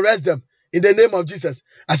arrest them in the name of Jesus.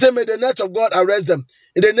 I say, may the net of God arrest them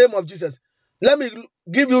in the name of Jesus. Let me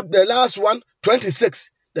give you the last one,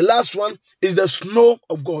 26. The last one is the snow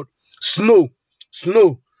of God. Snow.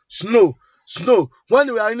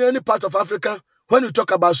 When we are in any part of Africa, when we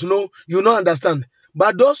talk about snow, you don't understand.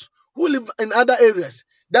 But those who live in other areas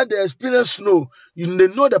that they experience snow, they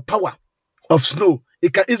know the power of snow.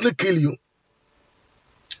 It can easily kill you.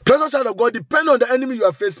 Presence of God, depending on the enemy you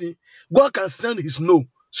are facing, God can send his snow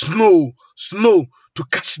to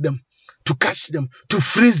catch them, to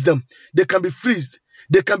freeze them. They can be freezed,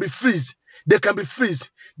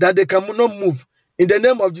 that they cannot move. In the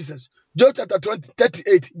name of Jesus. Job chapter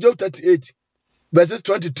 38, verses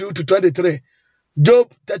 22 to 23.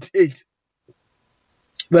 Job 38,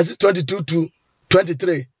 verses 22 to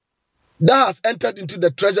 23. Thou hast entered into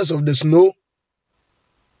the treasures of the snow,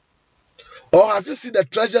 or have you seen the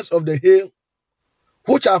treasures of the hail,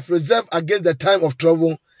 which I have reserved against the time of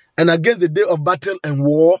trouble and against the day of battle and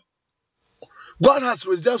war? God has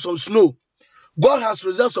reserved some snow. God has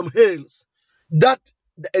reserved some hails that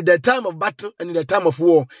at the time of battle and in the time of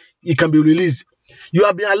war, it can be released. You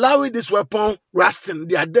have been allowing this weapon rusting.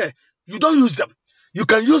 They are there. You don't use them. You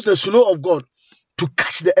can use the snow of God to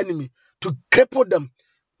catch the enemy, to cripple them.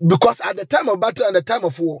 Because at the time of battle and the time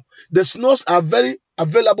of war, the snows are very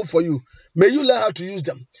available for you. May you learn how to use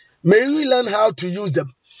them.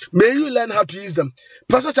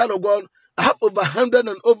 Pastor Child of God, I have over 100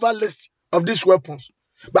 and over lists of these weapons.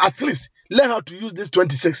 But at least learn how to use this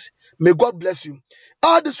 26. May God bless you.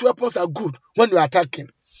 All these weapons are good when you are attacking.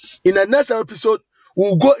 In the next episode,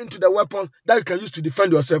 will go into the weapon that you can use to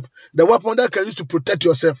defend yourself, the weapon that you can use to protect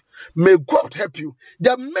yourself. May God help you.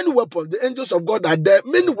 There are many weapons. The angels of God are there.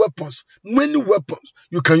 Many weapons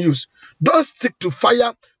you can use. Don't stick to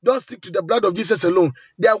fire. Don't stick to the blood of Jesus alone.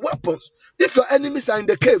 There are weapons. If your enemies are in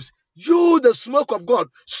the caves, use the smoke of God.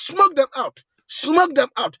 Smoke them out. Smoke them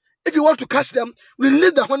out. If you want to catch them,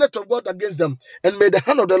 release the hornet of God against them, and may the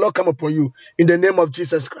hand of the Lord come upon you in the name of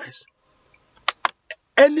Jesus Christ.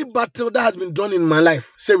 Any battle that has been drawn in my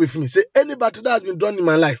life, say with me, say any battle that has been drawn in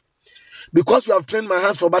my life, because you have trained my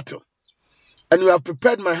hands for battle, and you have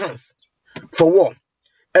prepared my hands for war,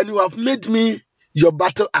 and you have made me your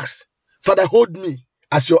battle axe. Father, hold me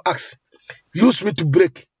as your axe. Use me to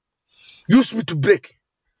break. Use me to break.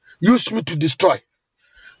 Use me to destroy.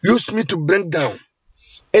 Use me to bring down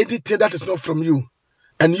anything that is not from you,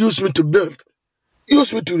 and use me to build.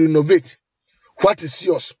 Use me to renovate what is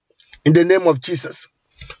yours in the name of Jesus.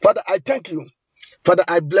 Father, I thank you. Father,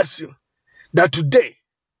 I bless you that today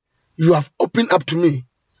you have opened up to me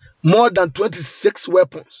more than 26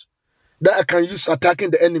 weapons that I can use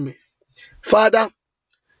attacking the enemy. Father,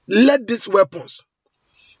 let these weapons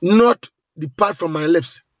not depart from my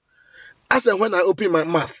lips. As and when I open my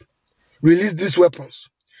mouth, release these weapons.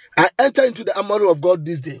 I enter into the armory of God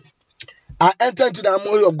this day. I enter into the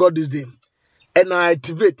armory of God this day, and I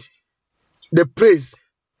activate the praise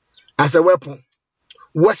as a weapon,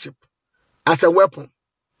 worship as a weapon,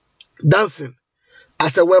 dancing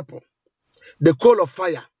as a weapon, the coal of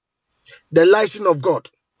fire, the lighting of God,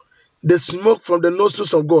 the smoke from the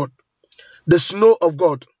nostrils of God, the snow of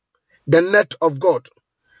God, the net of God.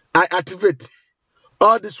 I activate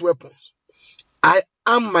all these weapons. I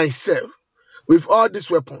arm myself with all these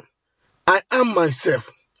weapons. I arm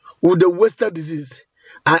myself with the wasted disease.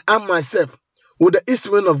 I arm myself with the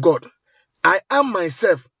east wind of God. I arm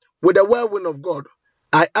myself with the whirlwind of God.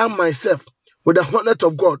 I arm myself with the hornet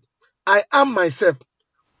of God. I arm myself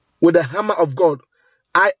with the hammer of God.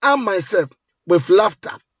 I arm myself with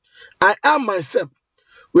laughter. I arm myself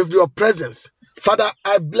with your presence. Father,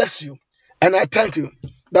 I bless you and I thank you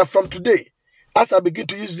that from today, as I begin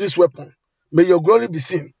to use this weapon, may your glory be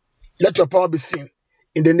seen. Let your power be seen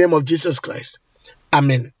in the name of Jesus Christ.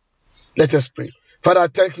 Amen. Let us pray. Father, I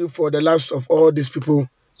thank you for the lives of all these people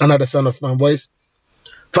under the sound of my voice.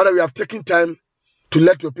 Father, we have taken time to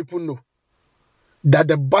let your people know that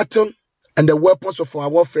the battle and the weapons of our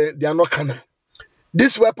warfare, they are not carnal.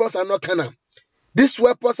 These weapons are not carnal. These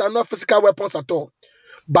weapons are not physical weapons at all,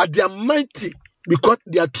 but they are mighty because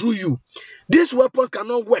they are through you. These weapons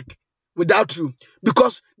cannot work without you,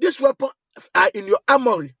 because these weapons are in your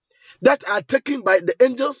armory that are taken by the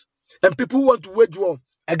angels and people who want to wage war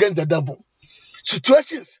against the devil.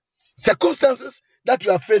 Situations, circumstances that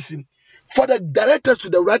you are facing, Father, direct us to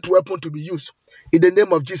the right weapon to be used in the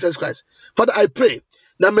name of Jesus Christ. Father, I pray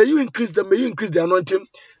that may you increase them, may you increase the anointing,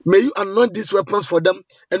 may you anoint these weapons for them,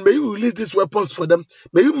 and may you release these weapons for them.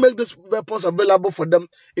 May you make these weapons available for them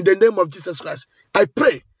in the name of Jesus Christ. I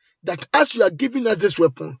pray that as you are giving us this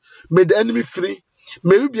weapon, may the enemy free,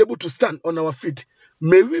 may we be able to stand on our feet,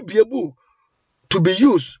 may we be able to be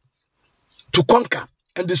used to conquer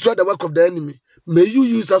and destroy the work of the enemy. May you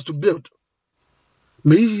use us to build.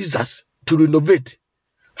 May you use us to renovate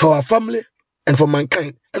for our family and for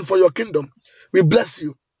mankind and for your kingdom. We bless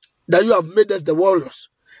you that you have made us the warriors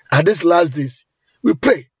at these last days. We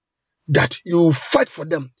pray that you fight for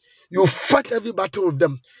them. You fight every battle with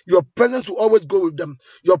them. Your presence will always go with them.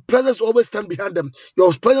 Your presence will always stand behind them.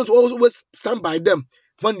 Your presence will always stand by them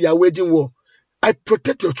when they are waging war. I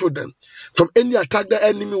protect your children from any attack the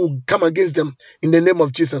enemy will come against them in the name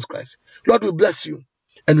of Jesus Christ. Lord, we bless you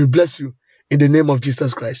and we bless you in the name of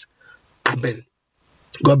Jesus Christ. Amen.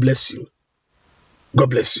 God bless you. God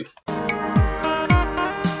bless you.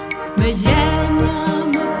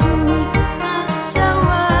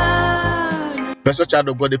 Blessed child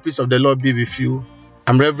of God, the peace of the Lord be with you.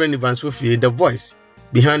 I'm Reverend Evans Fufi, the voice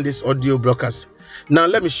behind this audio broadcast. Now,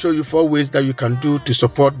 let me show you 4 ways that you can do to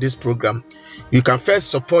support this program. You can first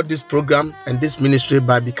support this program and this ministry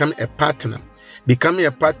by becoming a partner. Becoming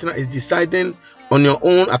a partner is deciding on your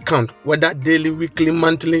own account, whether daily, weekly,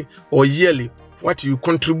 monthly, or yearly, what you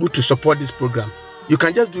contribute to support this program. You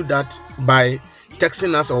can just do that by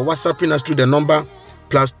texting us or WhatsApping us to the number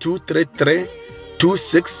 +233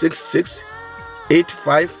 2666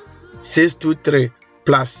 85623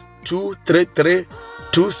 +233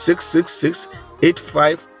 2666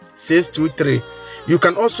 85623. You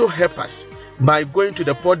can also help us by going to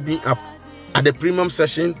the Podbean app at the premium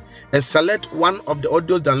session and select one of the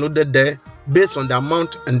audios downloaded there based on the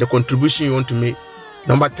amount and the contribution you want to make.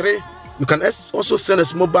 Number 3, you can also send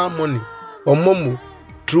us mobile money or Momo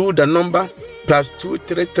through the number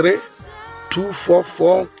 +233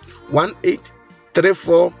 244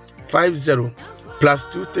 183450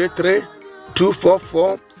 +233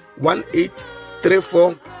 244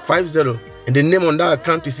 183450. And the name on that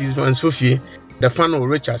account is Isvan Sophie. The fund will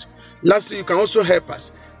reach us. Lastly, you can also help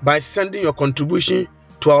us by sending your contribution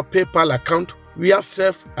to our PayPal account,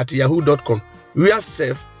 wearesef@yahoo.com.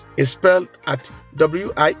 Wearesef is spelled at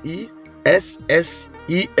WIESSEF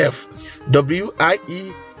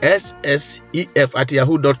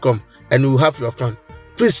WIESSEF@yahoo.com, and we will have your fund.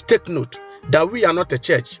 Please take note that we are not a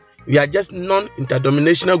church. We are just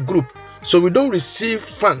non-interdenominational group, so we don't receive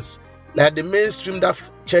funds like the mainstream that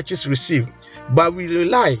churches receive, but we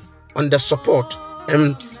rely on the support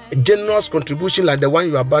and generous contribution like the one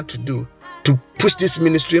you are about to do to push this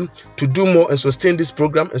ministry, to do more and sustain this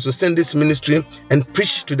program and sustain this ministry and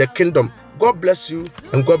preach to the kingdom. God bless you,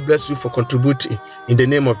 and God bless you for contributing in the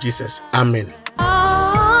name of Jesus. Amen.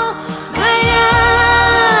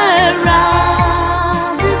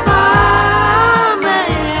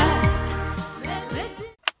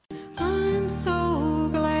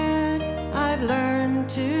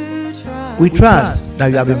 We trust that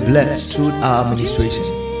you have been blessed through our administration.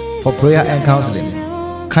 For prayer and counseling,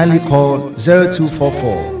 kindly call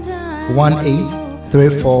 0244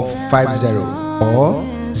 183450 or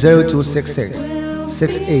 0266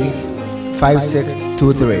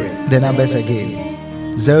 685623. The numbers again: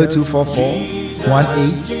 0244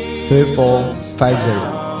 183450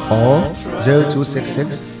 or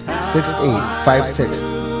 0266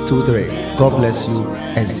 685623. God bless you,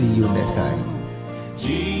 and see you next time.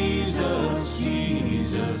 Jesus,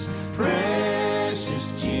 precious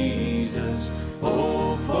Jesus, oh.